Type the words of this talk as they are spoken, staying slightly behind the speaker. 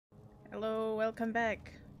Hello, welcome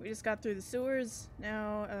back. We just got through the sewers.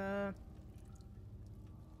 Now,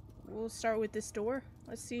 we'll start with this door.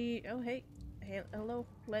 Let's see. Oh, hey. Hey, hello.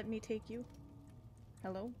 Let me take you.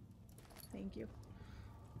 Hello. Thank you.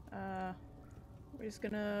 We're just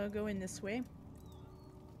gonna go in this way.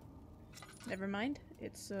 Never mind.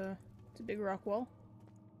 It's a big rock wall.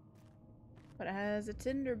 But it has a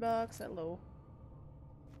tinderbox. Hello.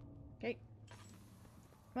 Okay.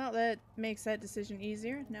 Well, that makes that decision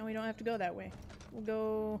easier. Now we don't have to go that way. We'll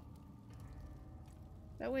go...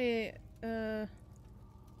 That way,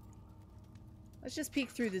 let's just peek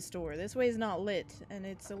through this door. This way is not lit, and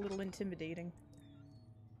it's a little intimidating.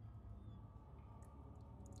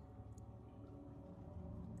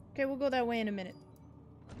 Okay, we'll go that way in a minute.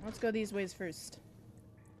 Let's go these ways first.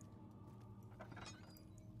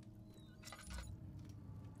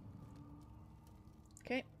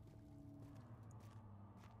 Okay.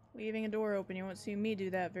 Leaving a door open. You won't see me do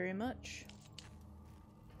that very much.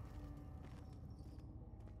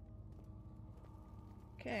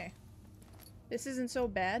 Okay. This isn't so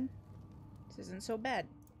bad. This isn't so bad.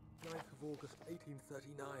 9th of August,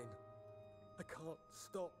 1839. I can't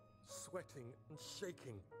stop sweating and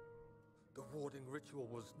shaking. The warding ritual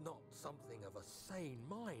was not something of a sane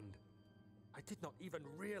mind. I did not even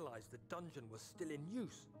realize the dungeon was still in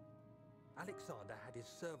use. Alexander had his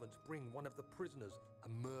servants bring one of the prisoners, a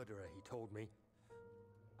murderer, he told me.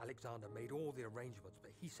 Alexander made all the arrangements,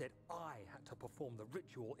 but he said I had to perform the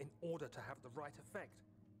ritual in order to have the right effect.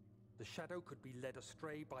 The shadow could be led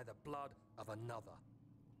astray by the blood of another.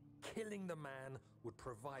 Killing the man would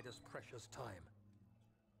provide us precious time.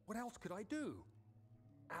 What else could I do?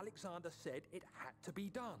 Alexander said it had to be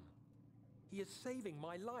done. He is saving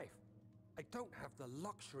my life. I don't have the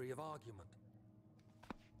luxury of argument.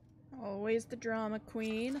 Always the drama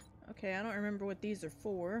queen. Okay, I don't remember what these are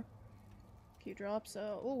for. Few drops.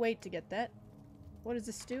 We'll wait to get that. What does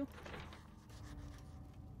this do?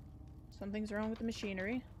 Something's wrong with the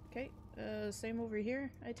machinery. Okay, same over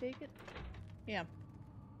here, I take it? Yeah.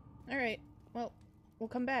 Alright, well, we'll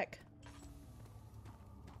come back.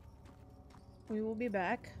 We will be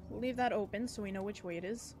back. We'll leave that open so we know which way it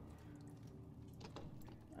is.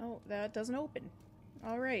 Oh, that doesn't open.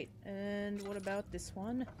 Alright, and what about this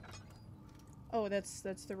one? Oh, that's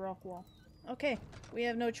the rock wall. Okay, we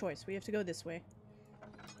have no choice. We have to go this way.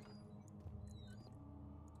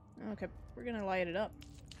 Okay, we're gonna light it up.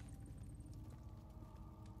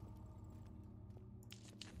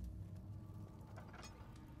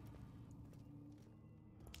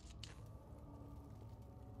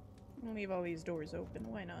 I'll leave all these doors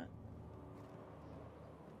open. Why not?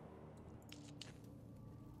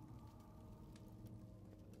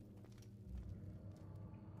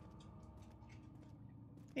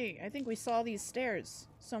 Hey, I think we saw these stairs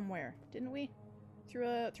somewhere, didn't we?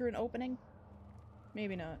 Through an opening?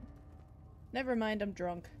 Maybe not. Never mind, I'm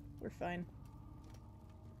drunk. We're fine.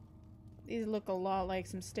 These look a lot like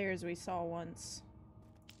some stairs we saw once.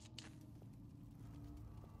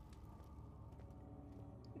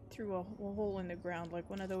 Through a hole in the ground, like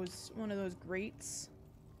one of those grates.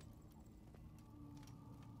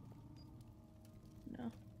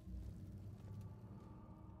 No.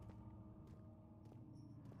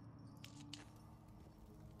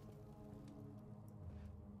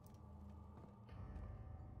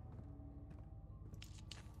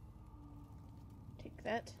 Take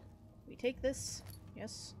that. We take this.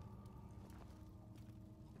 Yes.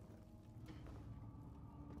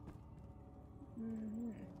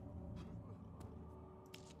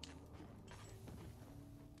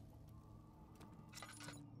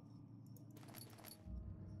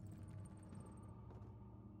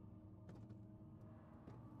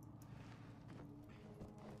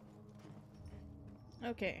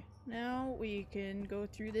 Okay, now we can go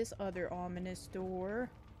through this other ominous door.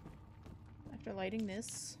 After lighting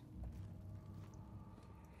this.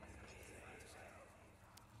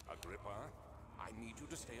 Agrippa, I need you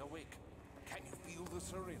to stay awake. Can you feel the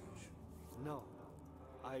syringe? No,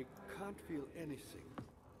 I can't feel anything.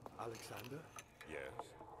 Alexander? Yes.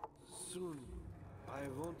 Soon, I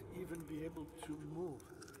won't even be able to move,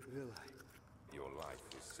 will I? Your life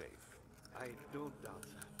is safe. I don't doubt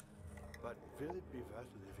that. But will it be worth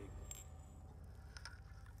living?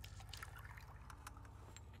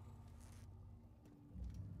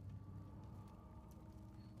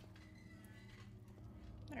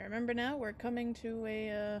 I remember now, we're coming to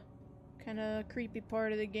a kind of creepy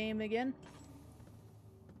part of the game again.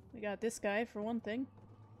 We got this guy for one thing.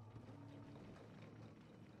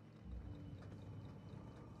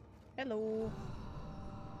 Hello.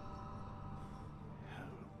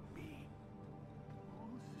 Help me.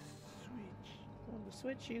 Who's the switch? Oh, The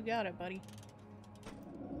switch, you got it, buddy.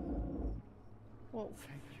 Whoa.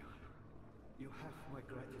 Thank you. You have my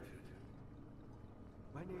gratitude.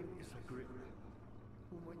 My name is Agrippa.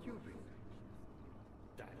 Who might you be?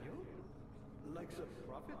 Daniel? Like the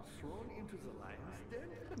prophet thrown into the lion's den?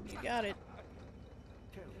 You got it.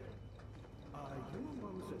 Tell me, are you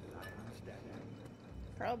among the lions, Daniel?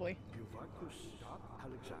 Probably. You want to stop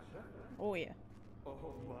Alexander? Oh, yeah.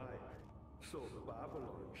 Oh my. So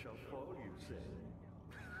Babylon shall fall, you say?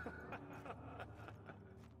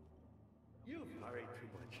 You worry too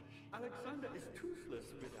much. Alexander is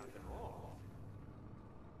toothless without them all.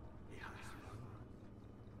 He has one.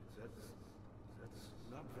 That's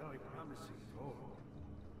not very promising at all.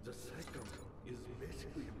 The second is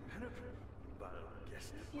basically impenetrable. But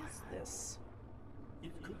guess What is this?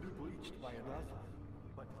 it could be breached by another.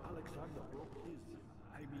 But Alexander broke his,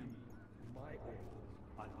 my own,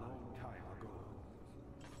 a long time ago.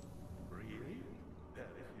 Really?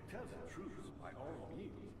 Well, if you tell the truth, by all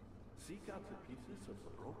means, seek out the pieces of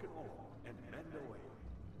the broken orb and mend away.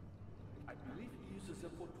 I believe he uses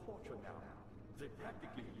them for torture now. They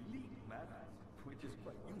practically leak matter, which is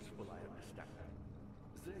quite useful, I understand.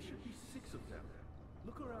 There should be 6 of them.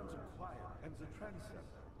 Look around the choir and the transept.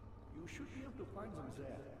 You should be able to find them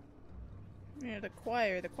there. Yeah, the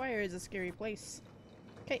choir. The choir is a scary place.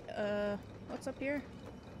 Okay, what's up here?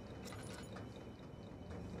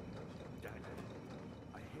 Daniel,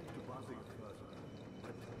 I hate to bother you further,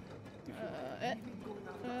 but if you're eh, really going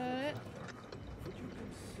after eh. Alexander, would you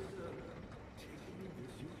consider taking me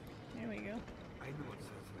with you? There we go. I know it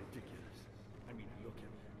sounds ridiculous. Look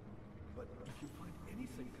at me. But if you find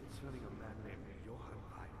anything concerning a man named Johann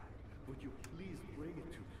Weyer, would you please bring it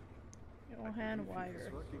to me? Johann He's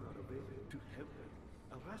Weyer. working on a way to help me.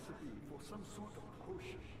 A recipe for some sort of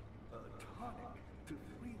potion. A tonic to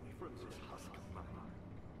free me from this husk of mine.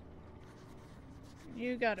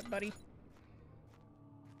 You got it, buddy.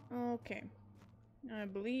 Okay. I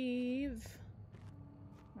believe.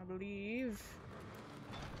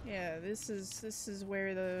 Yeah, this is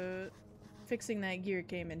where the fixing that gear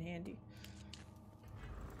came in handy.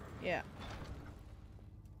 Yeah.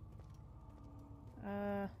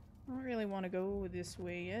 I don't really want to go this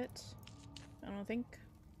way yet. I don't think.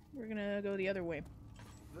 We're gonna go the other way.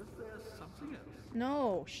 Was there something else?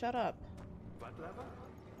 No, shut up. What lever?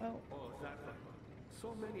 Oh, Oh, that lever.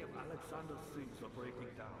 So many of Alexander's things are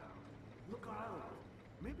breaking down. Look around.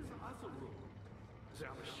 Maybe the other room. There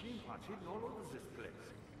are machine parts hidden all over this place.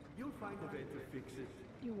 You'll find a way to fix it.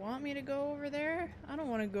 you want me to go over there? I don't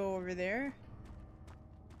want to go over there.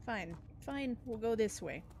 Fine, fine, we'll go this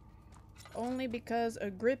way. Only because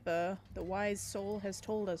Agrippa, the wise soul, has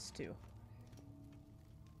told us to.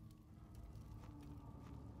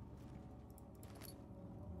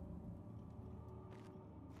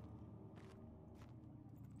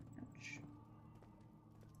 Ouch.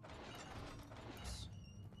 Oops.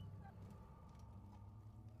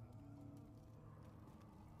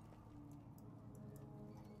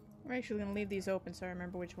 We're actually gonna leave these open so I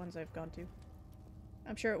remember which ones I've gone to.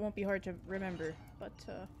 I'm sure it won't be hard to remember, but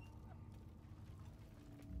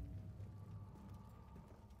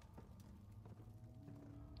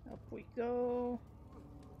up we go.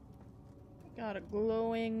 Got a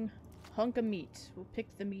glowing hunk of meat. We'll pick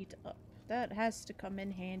the meat up. That has to come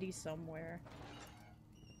in handy somewhere.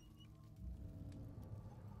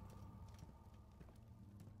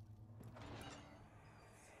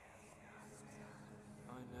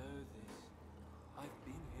 I know this. I've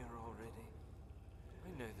been here already. I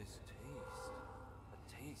know this taste. A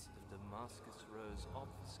taste of Damascus rose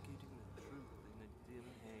obfuscating the truth in a dim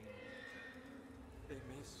haze. They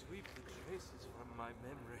may sweep the traces from my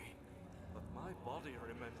memory, but my body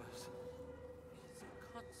remembers. These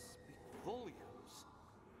cuts speak volumes,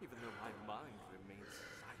 even though my mind remains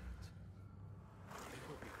silent. They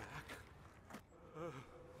will be back.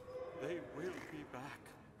 They will be back.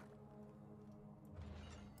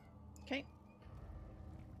 Okay.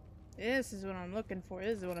 This is what I'm looking for.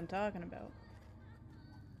 This is what I'm talking about.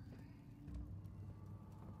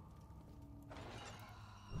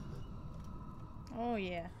 Oh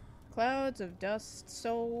yeah. Clouds of dust.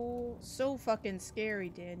 So fucking scary,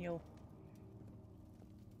 Daniel.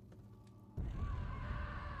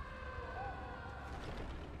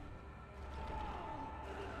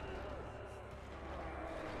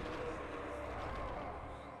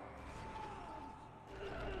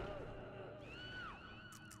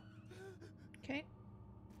 Okay.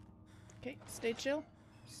 Okay, stay chill.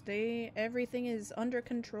 Everything is under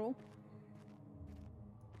control.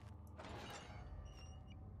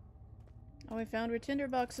 Oh, we found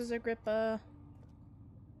tinderboxes, Agrippa.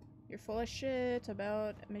 You're full of shit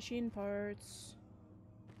about machine parts.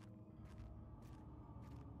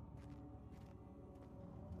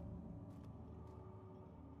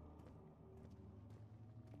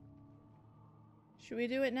 Should we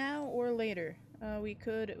do it now or later? We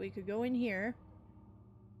could go in here.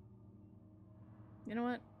 You know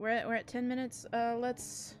what? We're at 10 minutes.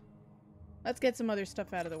 Let's get some other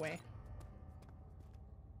stuff out of the way.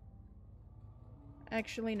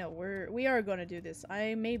 Actually, no. We are going to do this.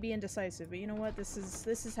 I may be indecisive, but you know what? This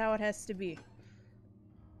is how it has to be.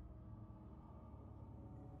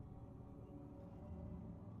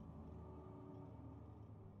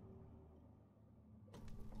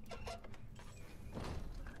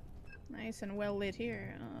 Nice and well lit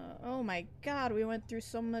here. Oh my god, we went through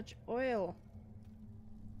so much oil.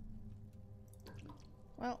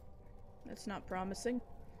 Well, that's not promising.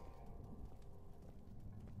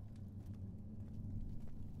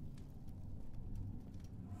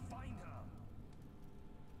 Find her.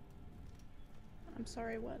 I'm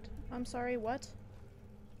sorry, what? I'm sorry, what?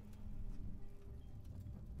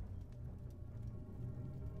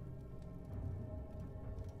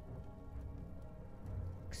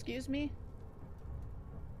 Excuse me?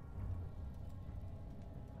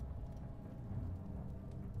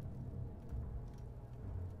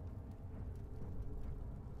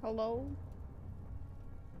 Hello?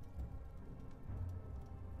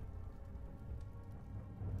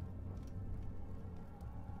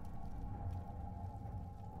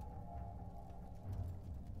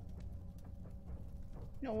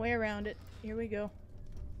 No way around it. Here we go.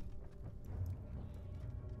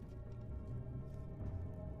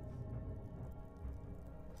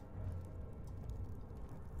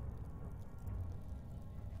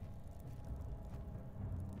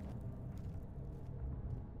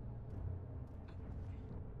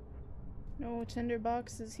 No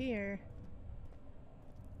tinderboxes here.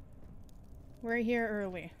 We're here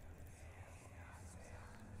early.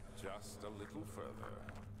 Just a little further.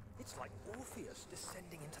 It's like Orpheus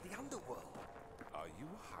descending into the underworld. Are you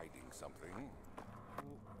hiding something?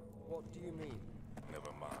 What do you mean?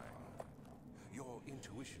 Never mind. Your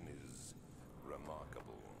intuition is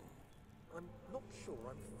remarkable. I'm not sure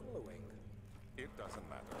I'm following. It doesn't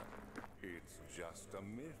matter. It's just a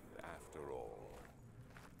myth after all.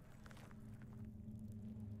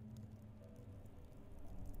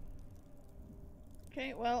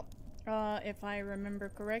 Okay, well, if I remember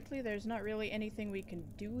correctly, there's not really anything we can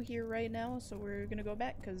do here right now, so we're gonna go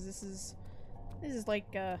back, because this is like,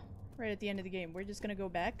 right at the end of the game. We're just gonna go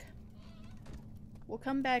back. We'll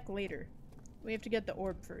come back later. We have to get the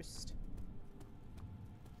orb first.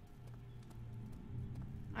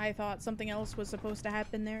 I thought something else was supposed to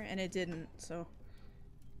happen there, and it didn't, so...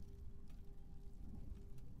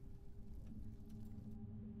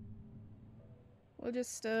 We'll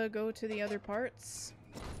just, go to the other parts.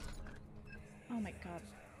 Oh my god.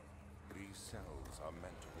 These cells are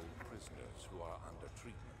meant to hold prisoners who are under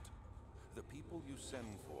treatment. The people you send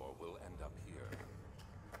for will end up here.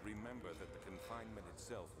 Remember that the confinement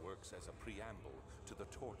itself works as a preamble to the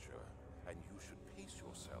torture, and you should pace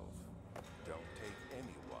yourself. Don't take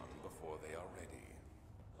anyone before they are ready.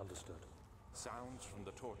 Understood. Sounds from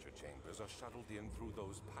the torture chambers are shuttled in through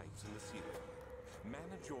those pipes in the ceiling.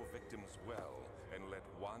 Manage your victims well, and let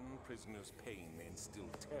one prisoner's pain instill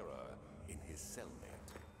terror in his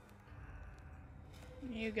cellmate.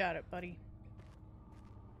 You got it, buddy.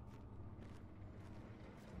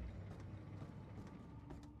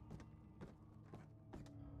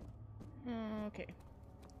 Okay.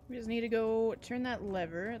 We just need to go turn that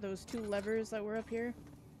lever, those two levers that were up here.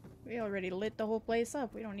 We already lit the whole place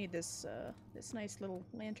up. We don't need this, this nice little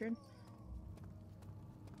lantern.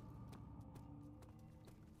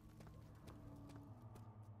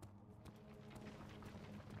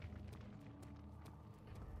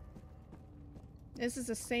 This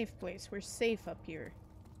is a safe place. We're safe up here.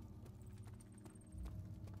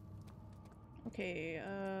 Okay,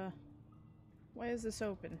 why is this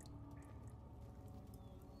open?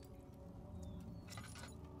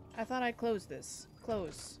 I thought I closed this.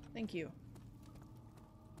 Close. Thank you.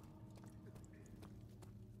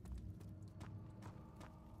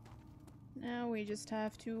 Now we just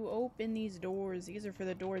have to open these doors. These are for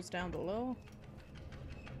the doors down below.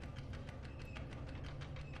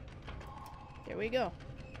 There we go.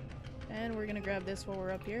 And we're gonna grab this while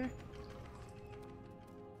we're up here.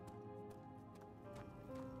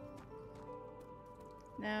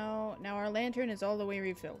 Now our lantern is all the way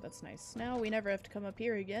refilled. That's nice. Now we never have to come up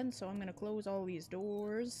here again, so I'm gonna close all these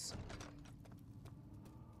doors.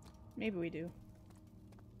 Maybe we do.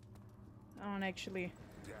 I don't actually...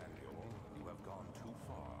 Daniel, you have gone too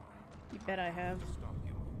far. You bet I have. To stop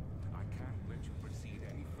you. I can't let you proceed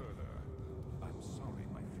any further. I'm sorry,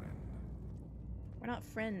 my friend. We're not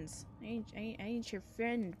friends. I ain't your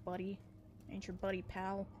friend, buddy. I ain't your buddy,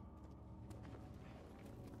 pal.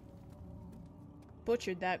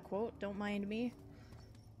 butchered that quote, don't mind me.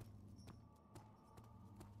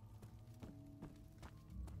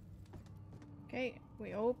 Okay,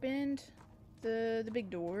 we opened the big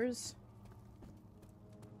doors.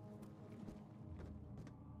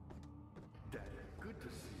 Dad, good to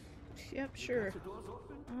see you. Yep, You sure. got the doors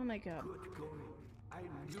open? Oh my god. Good going. I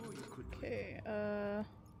knew you could. Okay,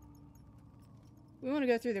 we want to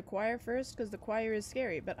go through the choir first, because the choir is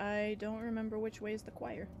scary, but I don't remember which way is the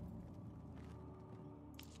choir.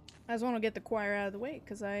 I just want to get the choir out of the way,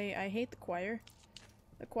 because I hate the choir.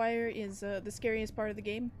 The choir is the scariest part of the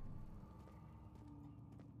game.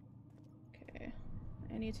 Okay,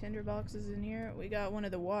 any tinder boxes in here? We got one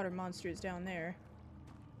of the water monsters down there.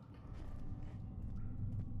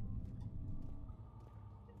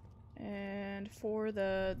 And for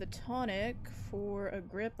the tonic, for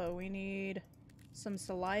Agrippa, we need some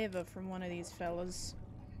saliva from one of these fellas.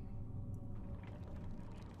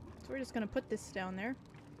 So we're just gonna put this down there.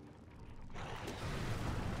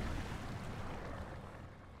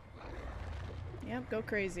 Yep, go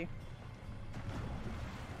crazy.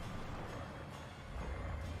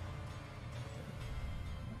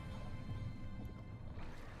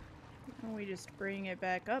 And we just bring it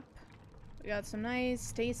back up. We got some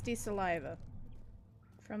nice, tasty saliva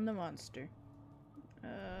from the monster.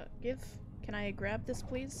 Can I grab this,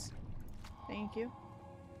 please? Thank you.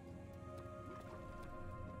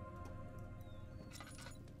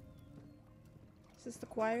 Is this the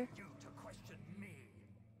choir?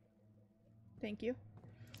 Thank you.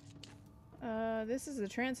 This is the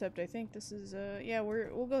transept, I think. This is, yeah,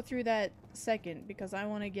 we'll go through that second, because I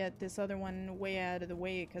want to get this other one way out of the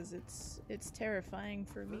way, because it's terrifying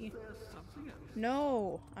for me.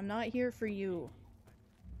 No! I'm not here for you.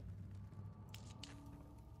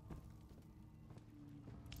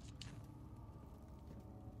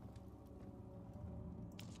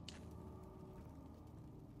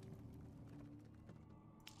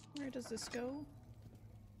 Where does this go?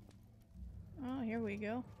 Oh, here we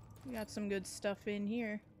go. We got some good stuff in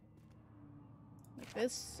here. Like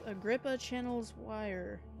this, Agrippa channels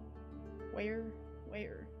wire.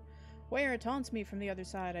 Where taunts me from the other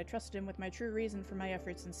side. I trusted him with my true reason for my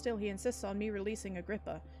efforts, and still he insists on me releasing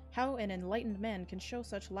Agrippa. How an enlightened man can show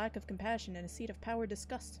such lack of compassion in a seat of power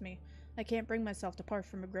disgusts me. I can't bring myself to part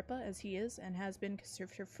from Agrippa, as he is, and has been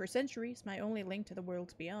for centuries, my only link to the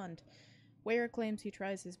worlds beyond. Ware claims he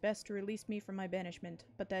tries his best to release me from my banishment,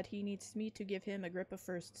 but that he needs me to give him Agrippa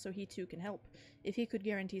first, so he too can help. If he could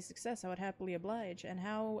guarantee success, I would happily oblige, and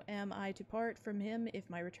how am I to part from him if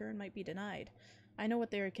my return might be denied? I know what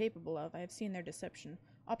they are capable of. I have seen their deception.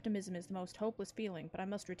 Optimism is the most hopeless feeling, but I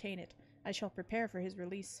must retain it. I shall prepare for his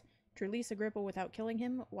release. To release Agrippa without killing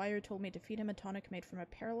him, Wire told me to feed him a tonic made from a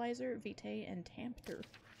paralyzer, vitae, and tampter.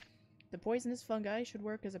 The poisonous fungi should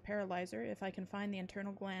work as a paralyzer if I can find the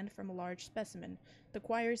internal gland from a large specimen. The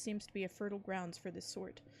choir seems to be a fertile grounds for this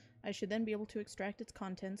sort. I should then be able to extract its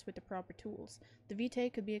contents with the proper tools. The vitae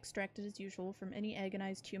could be extracted as usual from any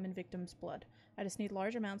agonized human victim's blood. I just need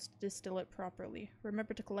large amounts to distill it properly.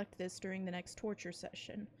 Remember to collect this during the next torture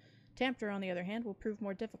session. Tampter, on the other hand, will prove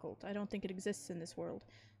more difficult. I don't think it exists in this world.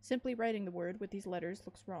 Simply writing the word with these letters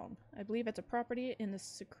looks wrong. I believe it's a property in the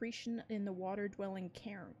secretion in the water-dwelling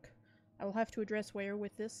cairn. I will have to address Ware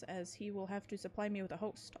with this, as he will have to supply me with a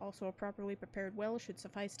host. Also, a properly prepared well should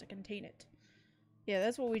suffice to contain it. Yeah,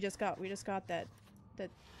 that's what we just got. We just got that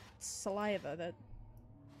saliva,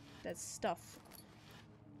 that stuff.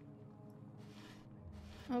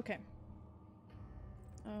 Okay.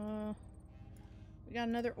 We got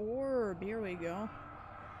another orb. Here we go.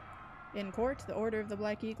 In court, the Order of the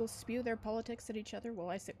Black Eagles spew their politics at each other while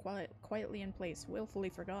I sit quietly in place, willfully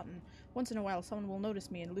forgotten. Once in a while, someone will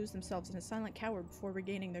notice me and lose themselves in a silent cower before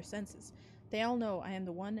regaining their senses. They all know I am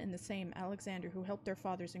the one and the same Alexander who helped their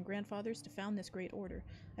fathers and grandfathers to found this great order.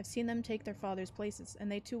 I've seen them take their fathers' places,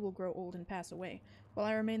 and they too will grow old and pass away, while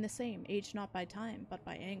I remain the same, aged not by time, but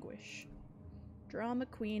by anguish. Drama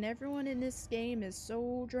queen. Everyone in this game is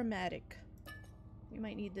so dramatic. We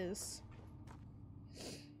might need this.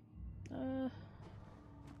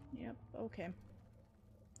 Yep, okay.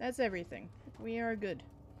 That's everything. We are good.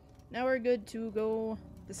 Now we're good to go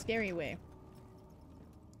the scary way.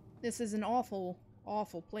 This is an awful,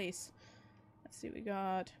 awful place. Let's see, we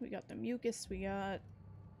got the mucus, we got...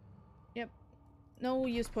 Yep. No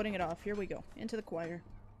use putting it off. Here we go. Into the choir.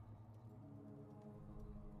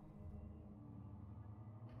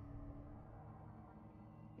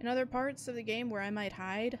 In other parts of the game where I might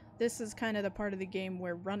hide, this is kind of the part of the game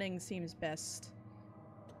where running seems best.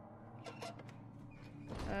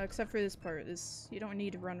 Except for this part. You don't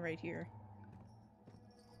need to run right here.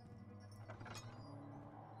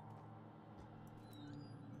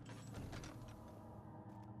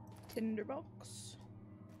 tinderbox.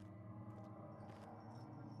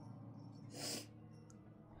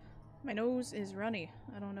 My nose is runny.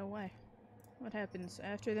 I don't know why. What happens?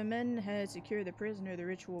 After the men had secured the prisoner, the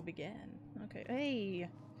ritual began. Okay. Hey!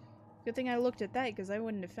 Good thing I looked at that, because I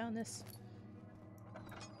wouldn't have found this.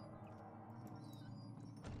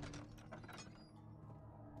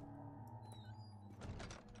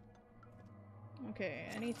 Okay,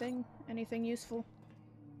 anything? Anything useful?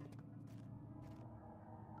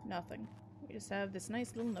 Nothing. We just have this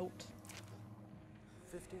nice little note.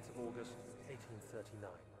 15th of August, 1839.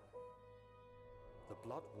 The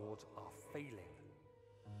blood wards are failing.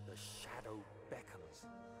 The shadow beckons,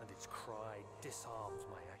 and its cry disarms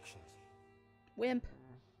my actions. Wimp.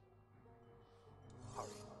 Hurry.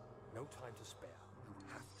 No time to spare. You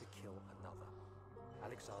have to kill another.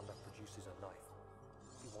 Alexander produces a knife.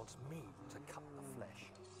 He wants me to cut the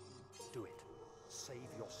flesh. Do it.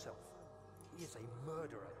 Save yourself. He is a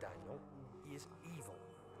murderer, Daniel. He is evil.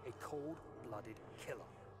 A cold-blooded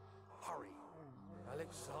killer. Hurry.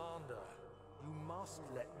 Alexander, you must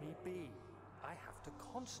let me be. I have to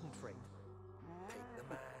concentrate. Take the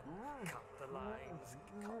man, cut the lines,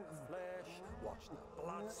 cut the flesh, watch the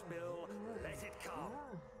blood spill, let it come.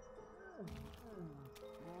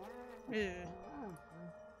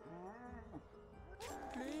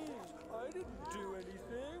 Please, I didn't do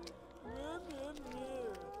anything.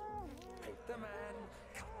 Paint the man,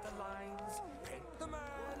 cut the lines, paint the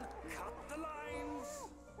man, cut the lines.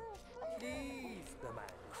 Please, the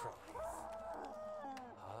man cries.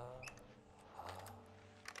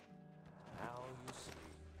 Now you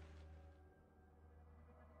see.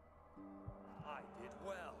 I did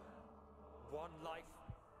well. One life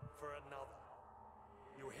for another.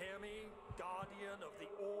 You hear me, guardian of the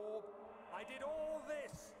orb? I did all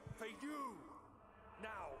this for you.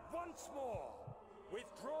 Now, once more,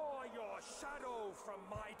 withdraw your shadow from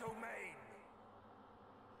my domain.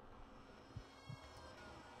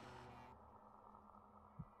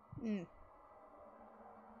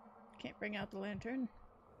 Can't bring out the lantern.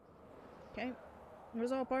 Okay. It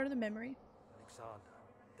was all part of the memory. Alexander,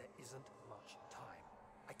 there isn't much time.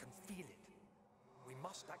 I can feel it. We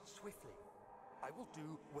must act swiftly. I will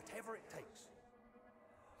do whatever it takes.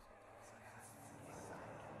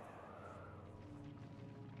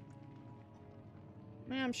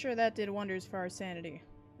 Yeah, I'm sure that did wonders for our sanity.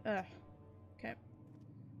 Ugh. Okay.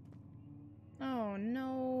 Oh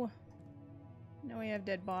no. Now we have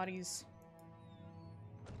dead bodies.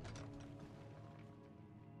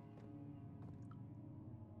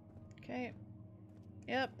 Okay.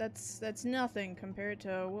 Yep, that's nothing compared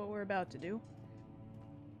to what we're about to do.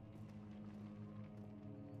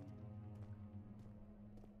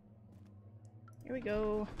 Here we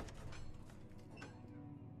go.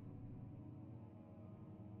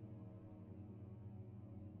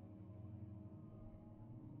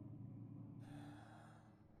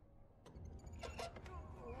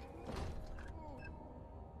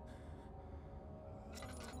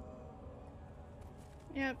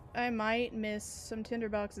 Yep, I might miss some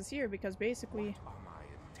tinderboxes here because basically... What are my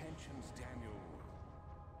intentions, Daniel?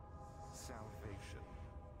 Salvation.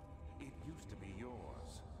 It used to be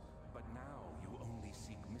yours, but now you only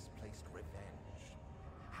seek misplaced revenge.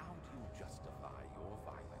 How do you justify your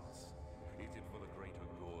violence? Is it for the greater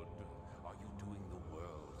good? Are you doing the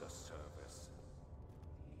world a service?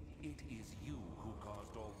 It is you who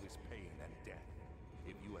caused all this pain and death.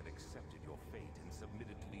 If you had accepted your fate and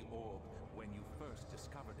submitted to the orb when you first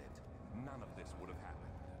discovered it, none of this would have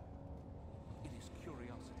happened. It is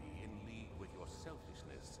curiosity in league with your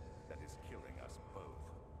selfishness that is killing us both.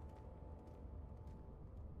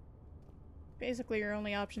 Basically, your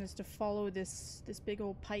only option is to follow this big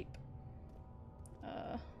old pipe.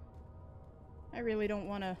 I really don't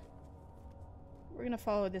want to... We're gonna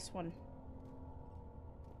follow this one.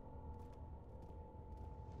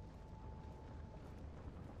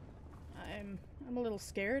 I'm a little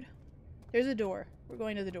scared. There's a door. We're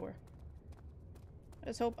going to the door.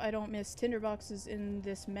 Let's hope I don't miss tinderboxes in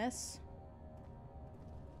this mess.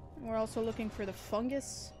 And we're also looking for the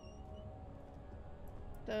fungus.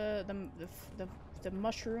 The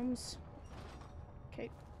mushrooms. Okay.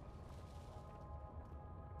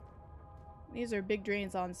 These are big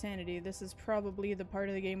drains on sanity. This is probably the part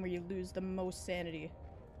of the game where you lose the most sanity.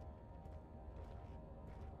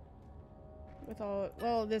 With all,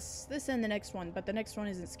 well, this and the next one, but the next one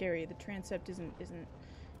isn't scary. The transept isn't.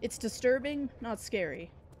 It's disturbing, not scary.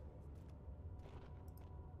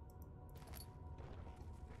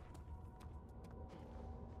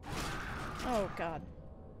 Oh god.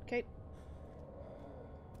 Okay.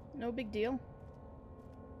 No big deal.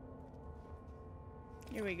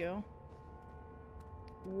 Here we go.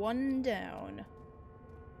 One down.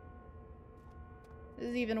 This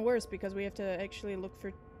is even worse because we have to actually look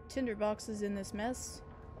for tinder boxes in this mess.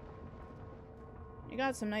 You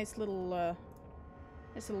got some nice little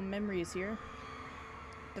memories here.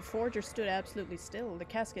 The forger stood absolutely still. The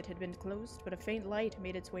casket had been closed, but a faint light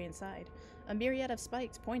made its way inside. A myriad of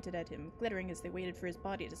spikes pointed at him, glittering as they waited for his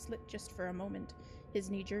body to slit just for a moment. His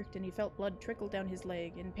knee jerked, and he felt blood trickle down his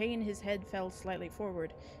leg. In pain, his head fell slightly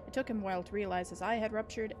forward. It took him a while to realize his eye had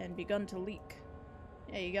ruptured and begun to leak.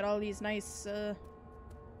 Yeah, you got all these nice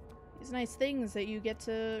things that you get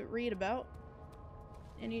to read about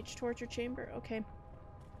in each torture chamber. Okay.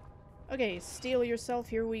 Okay, steel yourself,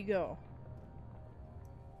 here we go.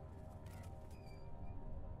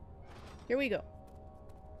 Here we go.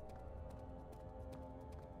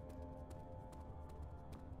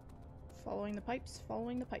 Following the pipes,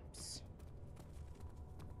 following the pipes.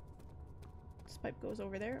 This pipe goes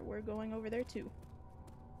over there, we're going over there too.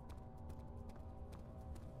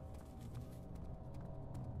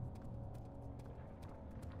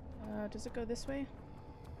 Does it go this way?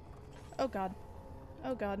 Oh god.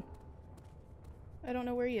 Oh god. I don't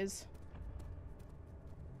know where he is.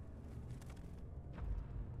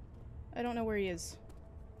 I don't know where he is.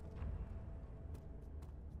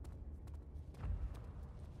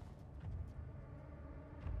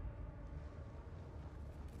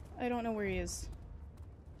 I don't know where he is.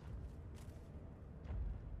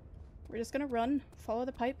 We're just gonna run. Follow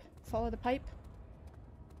the pipe. Follow the pipe.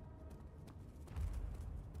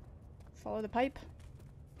 Follow the pipe.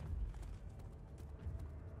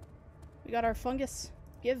 We got our fungus.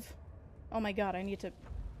 Give. Oh my god, I need to...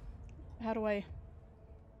 How do I...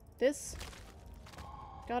 This?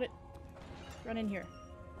 Got it. Run in here.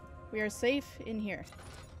 We are safe in here.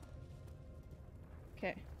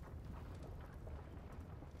 Okay.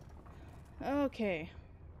 Okay.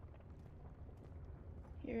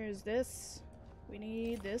 Here's this. We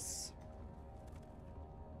need this.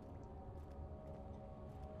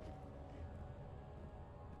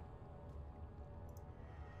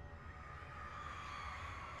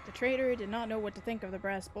 The traitor did not know what to think of the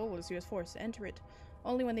brass bowl as he was forced to enter it.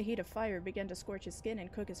 Only when the heat of fire began to scorch his skin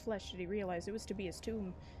and cook his flesh did he realize it was to be his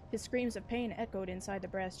tomb. His screams of pain echoed inside the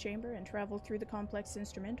brass chamber and traveled through the complex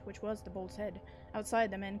instrument, which was the bolt's head.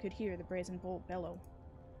 Outside, the men could hear the brazen bolt bellow.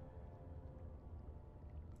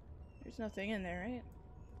 There's nothing in there, right?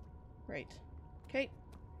 Right. Okay.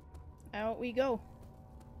 Out we go.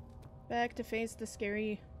 Back to face the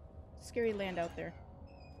scary land out there.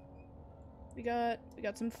 We got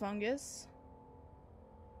some fungus.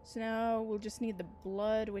 So now we'll just need the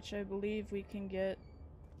blood, which I believe we can get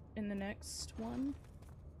in the next one.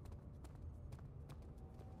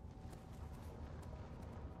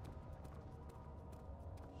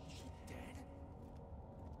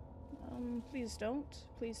 Please don't.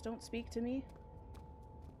 Please don't speak to me.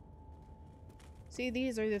 See,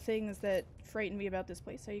 these are the things that frighten me about this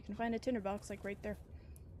place. How you can find a tinderbox, like, right there.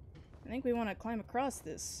 I think we want to climb across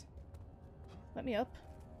this. Let me up.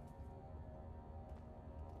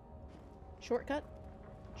 Shortcut?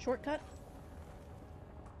 Shortcut?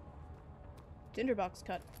 Tinderbox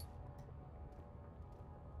cut.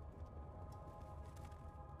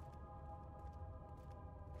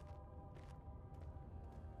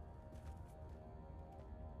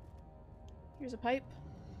 Here's a pipe.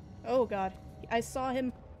 Oh god. I saw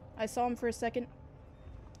him. I saw him for a second.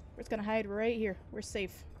 We're just gonna hide right here. We're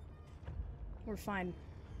safe. We're fine.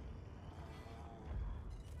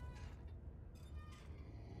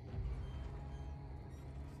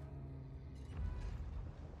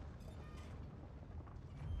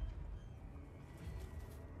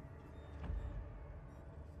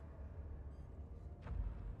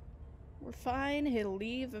 We're fine. He'll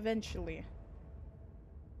leave eventually.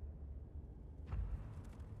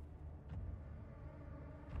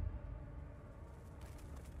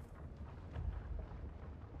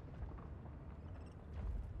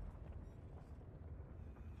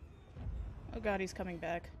 Oh god, he's coming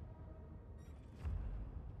back.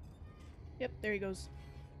 Yep, there he goes.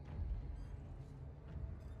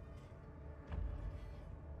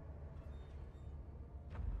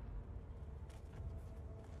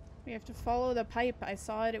 We have to follow the pipe. I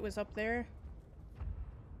saw it. It was up there.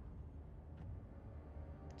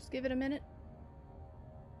 Just give it a minute.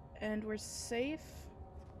 And we're safe.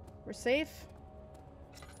 We're safe.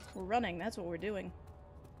 We're running. That's what we're doing.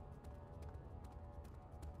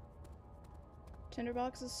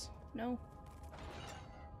 Tinderboxes? No.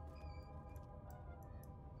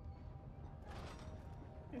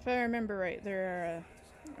 If I remember right, there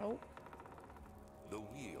are... oh. The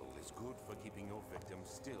wheel is good for keeping your victim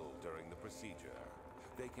still during the procedure.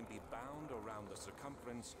 They can be bound around the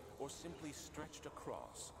circumference or simply stretched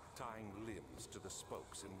across, tying limbs to the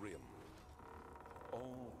spokes and rim.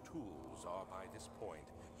 All tools are by this point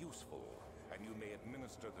useful, and you may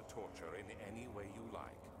administer the torture in any way you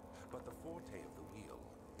like. But the forte of the wheel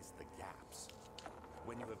is the gaps.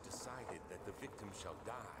 When you have decided that the victim shall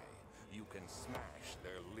die, you can smash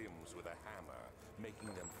their limbs with a hammer,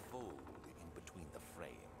 making them fold in between the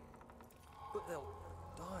frame. But they'll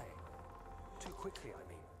die. Too quickly, I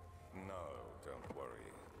mean. No, don't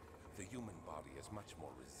worry. The human body is much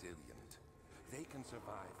more resilient. They can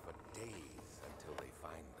survive for days until they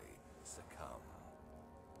finally succumb.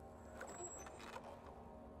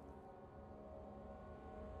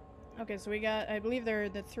 Okay, so we got, I believe there are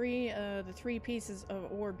the three pieces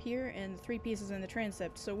of orb here and the 3 pieces in the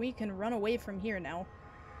transept, so we can run away from here now.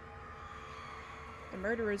 The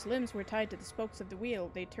murderer's limbs were tied to the spokes of the wheel.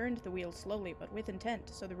 They turned the wheel slowly, but with intent,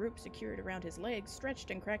 so the rope secured around his legs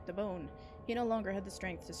stretched and cracked the bone. He no longer had the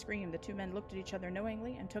strength to scream. The 2 men looked at each other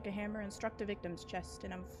knowingly and took a hammer and struck the victim's chest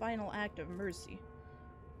in a final act of mercy.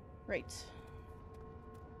 Right.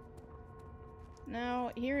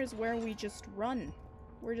 Now, here is where we just run.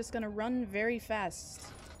 We're just gonna run very fast.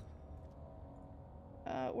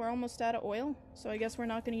 We're almost out of oil, so I guess we're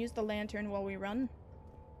not gonna use the lantern while we run.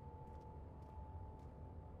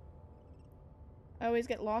 I always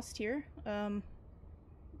get lost here.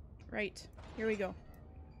 Right. Here we go.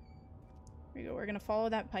 Here we go. We're gonna follow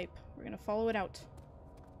that pipe. We're gonna follow it out.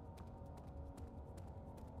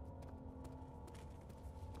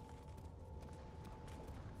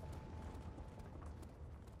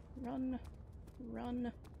 Run.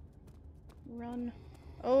 Run. Run.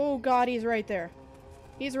 Oh god, he's right there.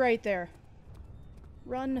 He's right there.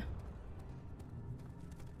 Run.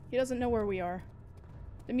 He doesn't know where we are.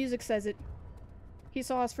 The music says it. He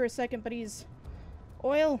saw us for a second, but he's...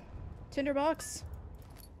 Oil! Tinderbox!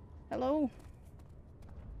 Hello?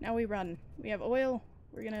 Now we run. We have oil.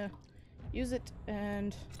 We're gonna use it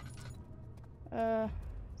and...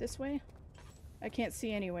 this way? I can't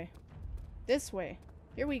see anyway. This way.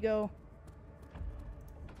 Here we go.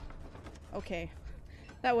 Okay.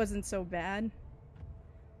 That wasn't so bad.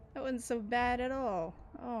 That wasn't so bad at all.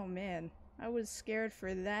 Oh man. I was scared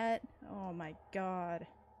for that. Oh my god.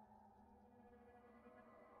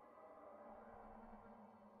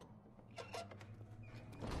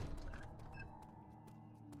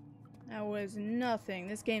 That was nothing.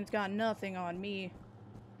 This game's got nothing on me.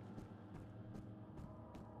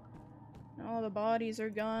 All the bodies are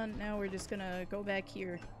gone. Now we're just gonna go back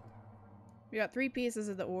here. We got 3 pieces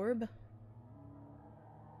of the orb.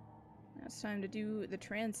 Now it's time to do the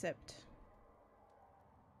transept.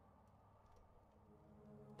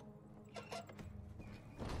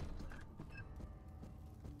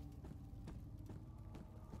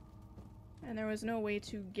 And there was no way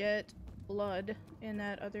to get blood in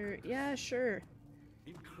that other... Yeah, sure.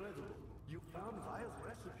 Incredible. You found Vile's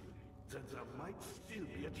recipe. Then there might still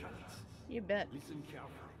be a chance. You bet. Listen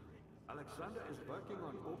carefully. Alexander is working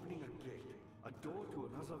on opening a gate, a door to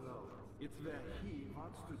another world. It's where he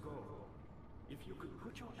wants to go. If you could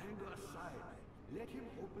put your anger aside, let him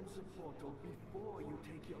open the portal before you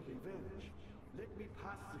take your revenge. Let me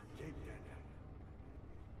pass the gate then.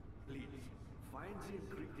 Please, find the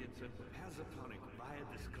ingredients and prepare the tonic via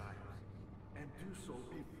the scribes. And do so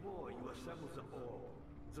before you assemble the orb.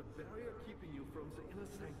 The barrier keeping you from the inner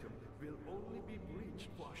sanctum will only be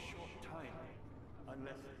breached for a short time.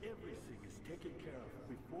 Unless everything is taken care of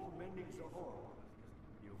before mending the orb,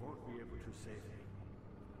 you won't be able to save me.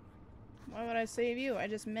 Why would I save you? I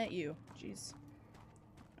just met you. Jeez.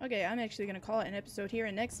 Okay, I'm actually gonna call it an episode here,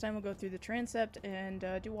 and next time we'll go through the transept and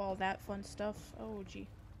do all that fun stuff. Oh, gee.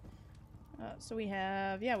 So we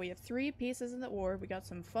have 3 pieces of the orb. We got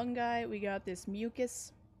some fungi. We got this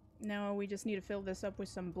mucus. Now we just need to fill this up with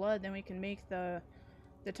some blood. Then we can make the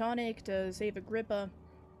tonic to save Agrippa.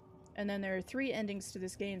 And then there are 3 endings to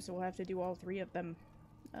this game, so we'll have to do all 3 of them.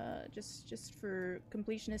 Just for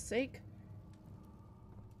completionist's sake.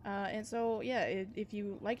 And so, yeah, if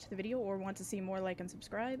you liked the video or want to see more, like and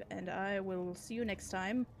subscribe. And I will see you next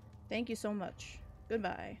time. Thank you so much.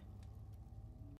 Goodbye.